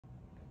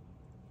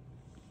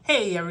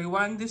Hey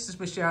everyone, this is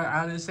Michelle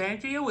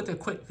Alexandria with a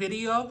quick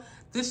video.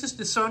 This is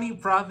the Sony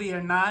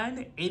Bravia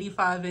 9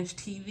 85-inch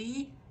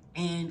TV,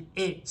 and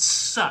it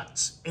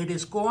sucks. It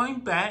is going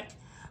back,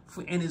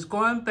 and it's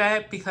going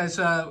back because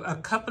of a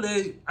couple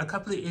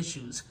of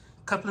issues,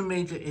 a couple of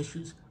major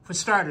issues. For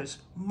starters,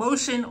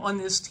 motion on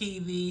this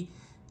TV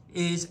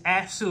is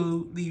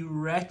absolutely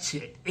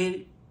wretched.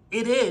 It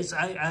is.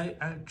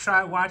 I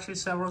tried watching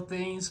several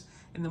things,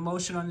 and the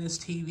motion on this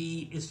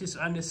TV is just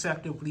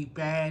unacceptably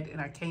bad, and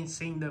I can't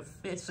seem to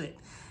fix it.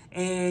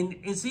 And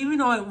it's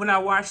even on when I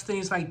watch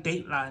things like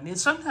Dateline, and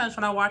sometimes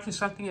when I'm watching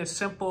something as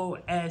simple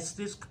as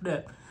this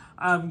clip,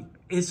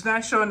 it's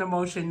not showing the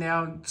motion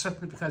now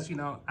simply because,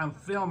 I'm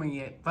filming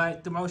it,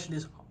 but the motion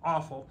is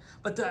awful.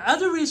 But the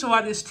other reason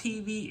why this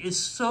TV is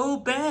so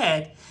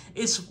bad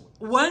is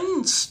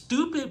one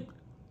stupid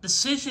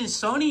decision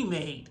Sony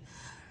made.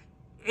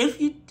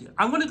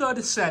 I'm going to go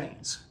to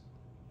settings.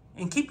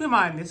 And keep in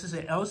mind, this is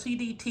an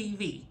LCD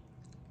TV,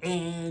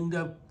 and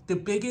the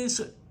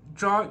biggest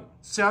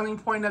selling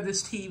point of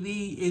this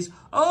TV is,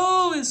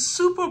 oh, it's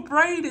super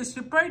bright. It's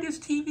the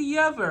brightest TV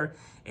ever.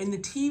 And the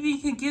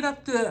TV can get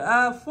up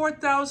to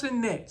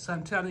 4,000 nits.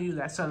 I'm telling you,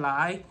 that's a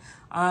lie.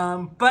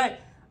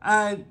 But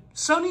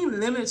Sony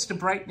limits the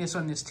brightness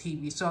on this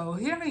TV. So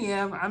here I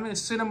am. I'm in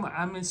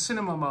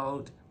cinema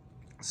mode.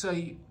 So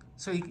you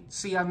can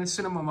see I'm in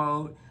cinema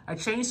mode. I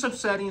changed some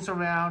settings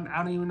around.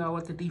 I don't even know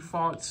what the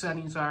default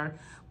settings are.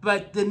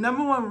 But the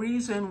number one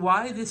reason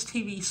why this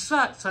TV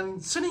sucks,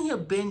 I'm sitting here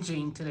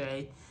binging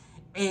today,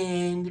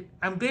 and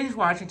I'm binge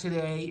watching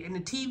today, and the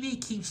TV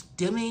keeps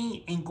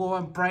dimming and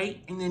going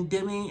bright, and then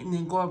dimming and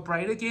then going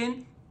bright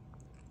again.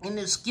 And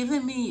it's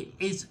giving me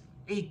it's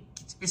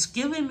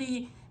giving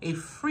me a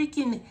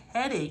freaking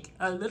headache,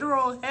 a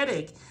literal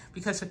headache,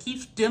 because it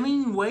keeps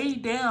dimming way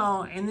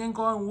down and then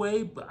going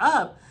way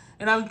up.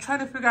 And I'm trying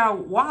to figure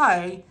out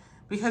why,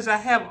 because I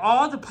have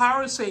all the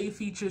power save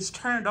features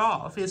turned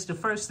off. It's the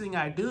first thing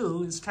I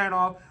do is turn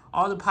off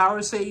all the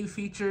power save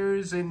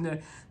features and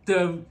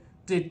the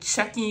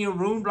checking your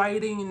room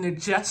lighting and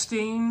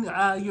adjusting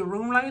your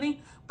room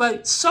lighting.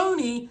 But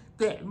Sony,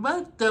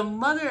 the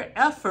mother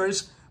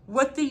effers,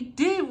 what they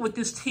did with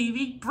this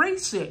TV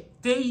breaks it.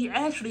 They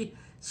actually,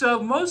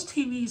 so most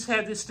TVs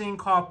have this thing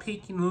called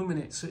peak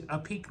luminance, a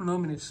peak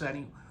luminance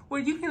setting, where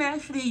you can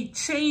actually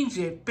change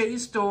it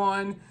based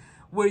on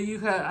where you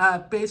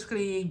can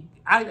basically,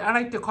 I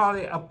like to call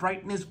it a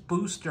brightness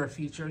booster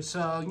feature.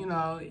 So,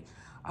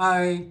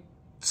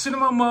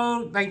 cinema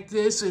mode like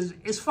this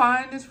is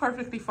fine. It's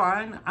perfectly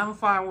fine. I'm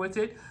fine with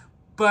it.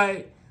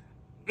 But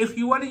if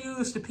you want to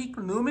use the peak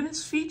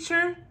luminance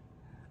feature,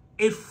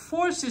 it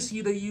forces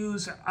you to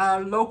use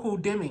local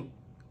dimming.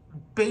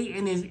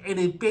 And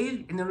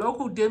the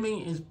local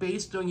dimming is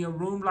based on your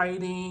room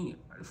lighting,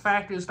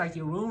 factors like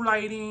your room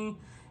lighting,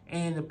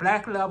 and the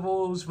black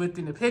levels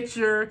within the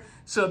picture.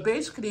 So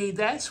basically,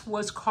 that's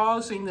what's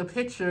causing the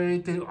picture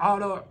to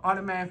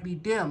automatically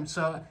dim.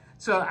 So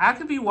I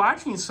could be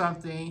watching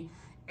something,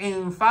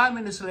 and 5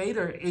 minutes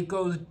later, it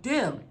goes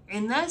dim.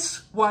 And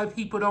that's why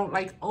people don't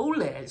like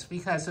OLEDs,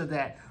 because of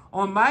that.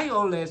 On my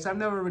OLEDs, I've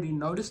never really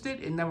noticed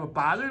it. It never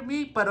bothered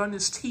me. But on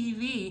this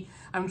TV,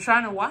 I'm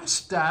trying to watch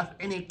stuff,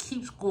 and it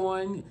keeps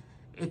going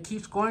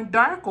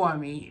dark on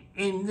me,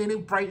 and then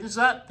it brightens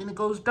up, then it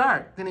goes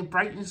dark, then it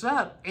brightens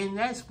up, and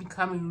that's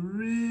becoming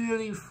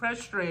really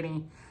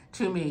frustrating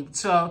to me.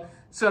 So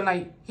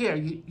like here,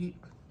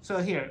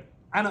 here,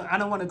 I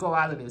don't want to go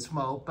out of this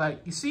mode,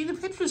 but you see the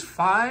picture's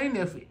fine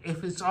if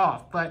it's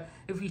off, but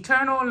if you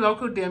turn on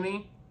local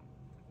dimming,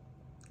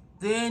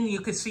 then you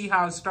can see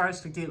how it starts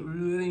to get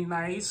really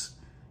nice,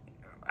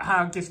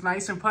 how it gets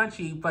nice and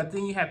punchy. But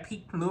then you have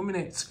peak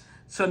luminance.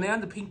 So now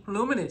the peak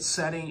luminance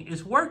setting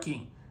is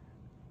working.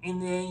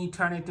 And then you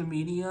turn it to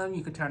medium,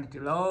 you can turn it to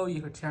low,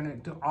 you can turn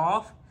it to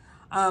off.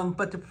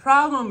 But the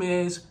problem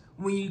is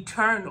when you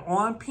turn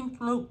on peak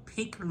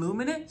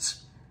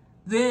luminance,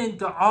 then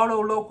the auto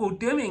local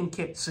dimming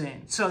kicks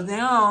in. So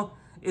now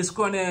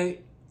the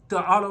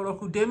auto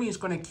local dimming is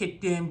gonna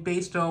kick in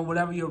based on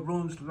whatever your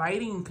room's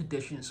lighting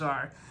conditions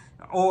are,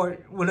 or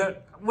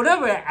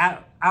whatever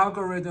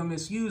algorithm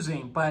is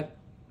using. But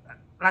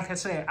like I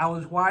said, I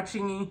was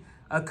trying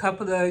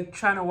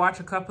to watch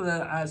a couple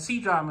of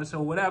C-dramas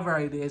or whatever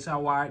it is I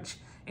watch,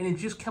 and it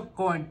just kept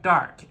going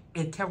dark.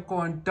 It kept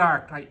going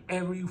dark like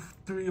every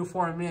 3 or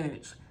 4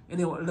 minutes, and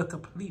it would look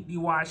completely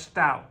washed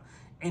out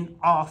and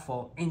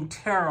awful and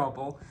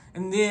terrible.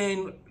 And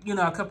then,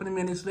 a couple of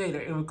minutes later,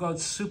 it would go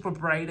super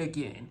bright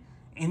again.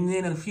 And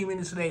then a few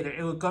minutes later,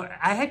 it would go,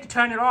 I had to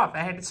turn it off. I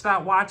had to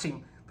stop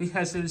watching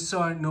because it was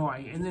so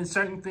annoying. And then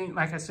certain things,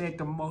 like I said,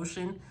 the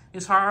motion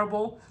is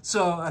horrible.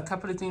 So a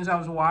couple of things I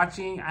was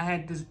watching, I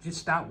had to just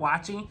stop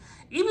watching.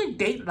 Even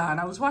Dateline,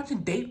 I was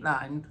watching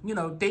Dateline.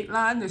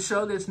 Dateline, the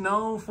show that's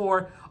known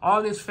for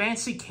all this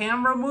fancy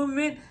camera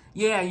movement.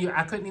 Yeah,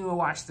 I couldn't even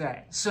watch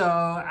that. So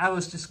I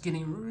was just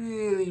getting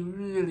really,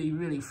 really,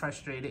 really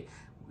frustrated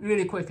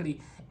really quickly.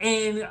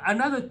 And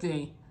another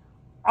thing,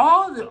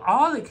 all the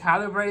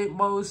calibrated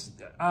modes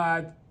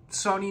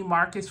Sony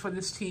markets for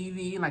this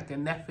TV, like the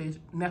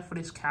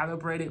Netflix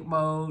calibrated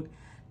mode,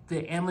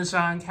 the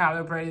Amazon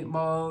calibrated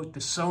mode, the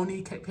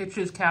Sony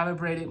Pictures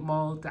calibrated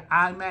mode, the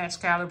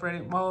IMAX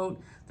calibrated mode,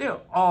 they're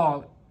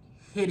all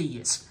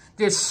hideous.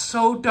 They're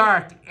so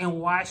dark and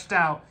washed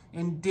out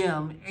and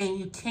dim, and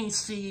you can't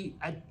see,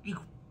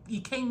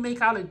 you can't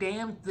make out a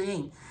damn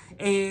thing.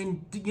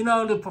 And, you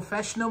know, the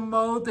professional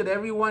mode that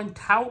everyone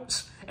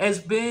touts as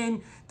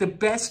being the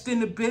best in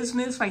the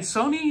business, like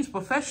Sony's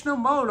professional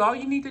mode, all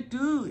you need to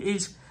do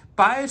is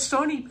buy a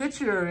Sony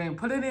picture and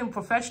put it in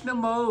professional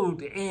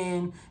mode,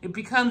 and it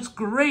becomes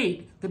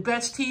great, the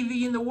best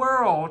TV in the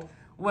world.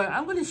 Well,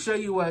 I'm going to show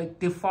you what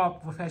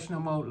default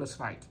professional mode looks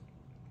like.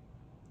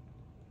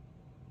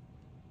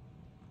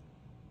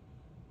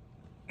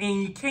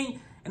 And you can't,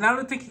 and I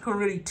don't think you can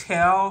really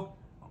tell.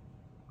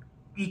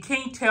 You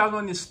can't tell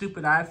on this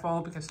stupid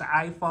iPhone because the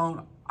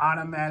iPhone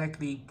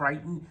automatically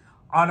brightens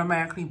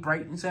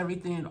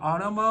everything in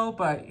auto mode.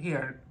 But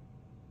here,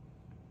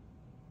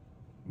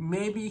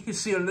 maybe you can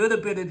see a little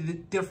bit of the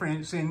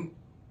difference in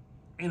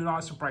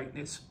loss of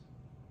brightness.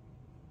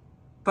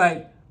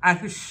 But I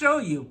could show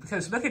you,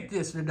 because look at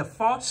this. The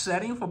default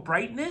setting for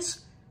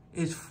brightness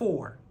is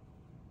 4.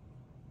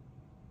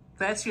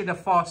 That's your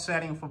default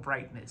setting for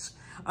brightness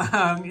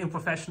in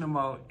professional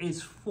mode.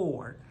 It's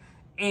 4.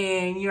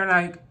 And you're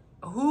like,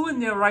 who in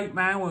their right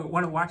mind would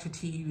want to watch a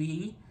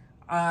TV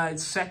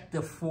set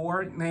to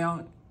 4?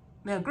 Now,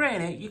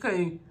 granted, you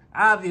could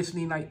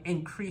obviously like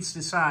increase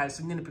the size,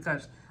 and then it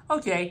becomes,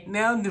 okay,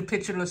 now the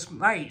picture looks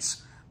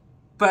nice.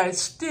 But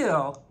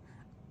still,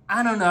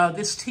 I don't know,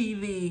 this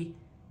TV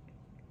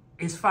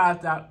is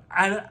 $5.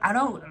 I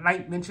don't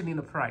like mentioning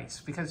the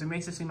price because it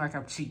makes it seem like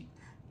I'm cheap.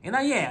 And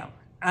I am.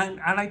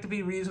 I like to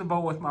be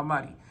reasonable with my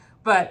money.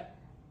 But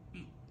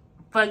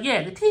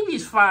yeah, the TV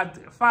is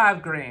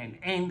five grand,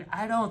 and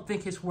I don't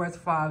think it's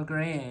worth $5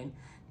 grand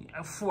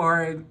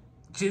for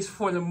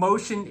the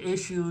motion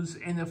issues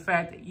and the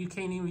fact that you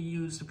can't even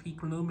use the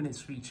peak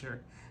luminance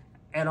feature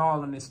at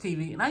all on this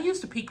TV. And I use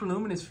the peak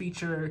luminance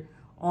feature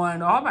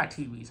on all my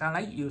TVs. I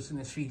like using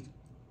this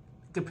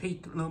the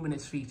peak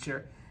luminance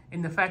feature,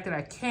 and the fact that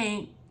I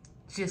can't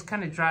just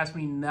kind of drives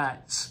me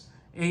nuts.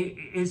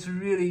 It's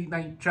really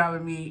like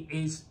driving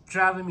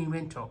me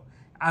mental.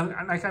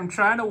 I'm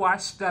trying to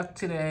watch stuff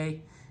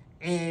today,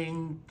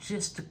 and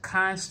just the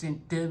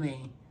constant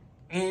dimming,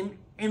 and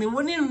it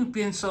wouldn't even have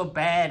been so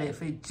bad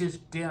if it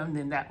just dimmed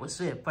and that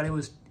was it. But it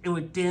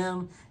would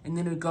dim, and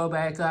then it would go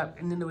back up,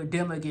 and then it would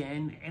dim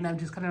again, and I'm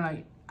just kind of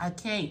like, I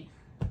can't.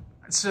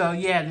 So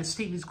yeah, this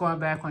TV's going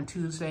back on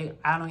Tuesday.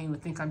 I don't even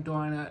think I'm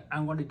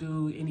going to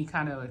do any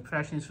kind of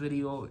impressions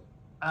video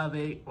of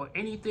it or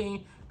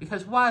anything,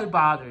 because why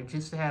bother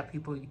just to have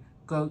people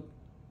go?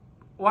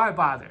 Why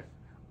bother?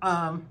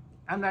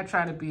 I'm not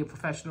trying to be a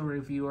professional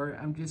reviewer.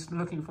 I'm just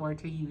looking for a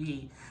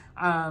TV.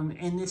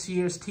 And this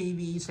year's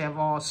TVs have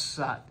all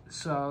sucked.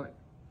 So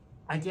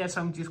I guess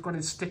I'm just going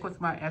to stick with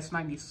my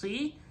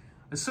S90C,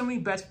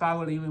 assuming Best Buy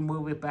will even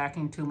move it back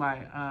into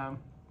my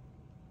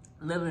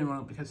living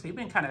room, because they've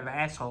been kind of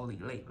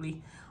assholey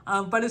lately.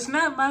 But it's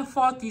not my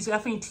fault these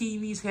effing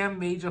TVs have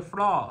major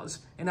flaws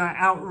and are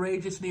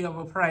outrageously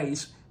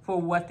overpriced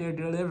for what they're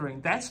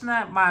delivering. That's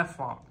not my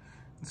fault.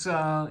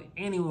 So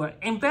anyway,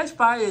 and Best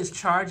Buy is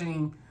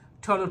charging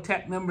Total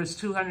Tech members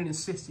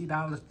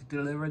 $260 to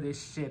deliver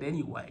this shit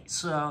anyway.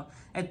 So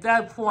at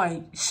that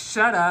point,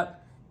 shut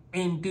up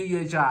and do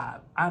your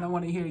job. I don't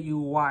want to hear you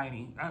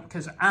whining,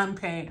 because I'm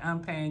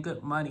paying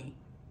good money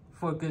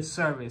for good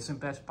service, and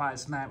Best Buy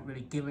is not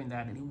really giving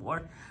that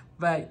anymore.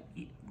 But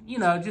you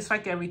know, just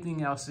like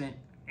everything else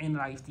in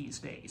life these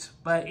days.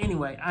 But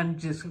anyway, I'm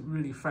just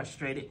really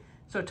frustrated.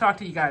 So talk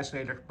to you guys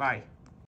later. Bye.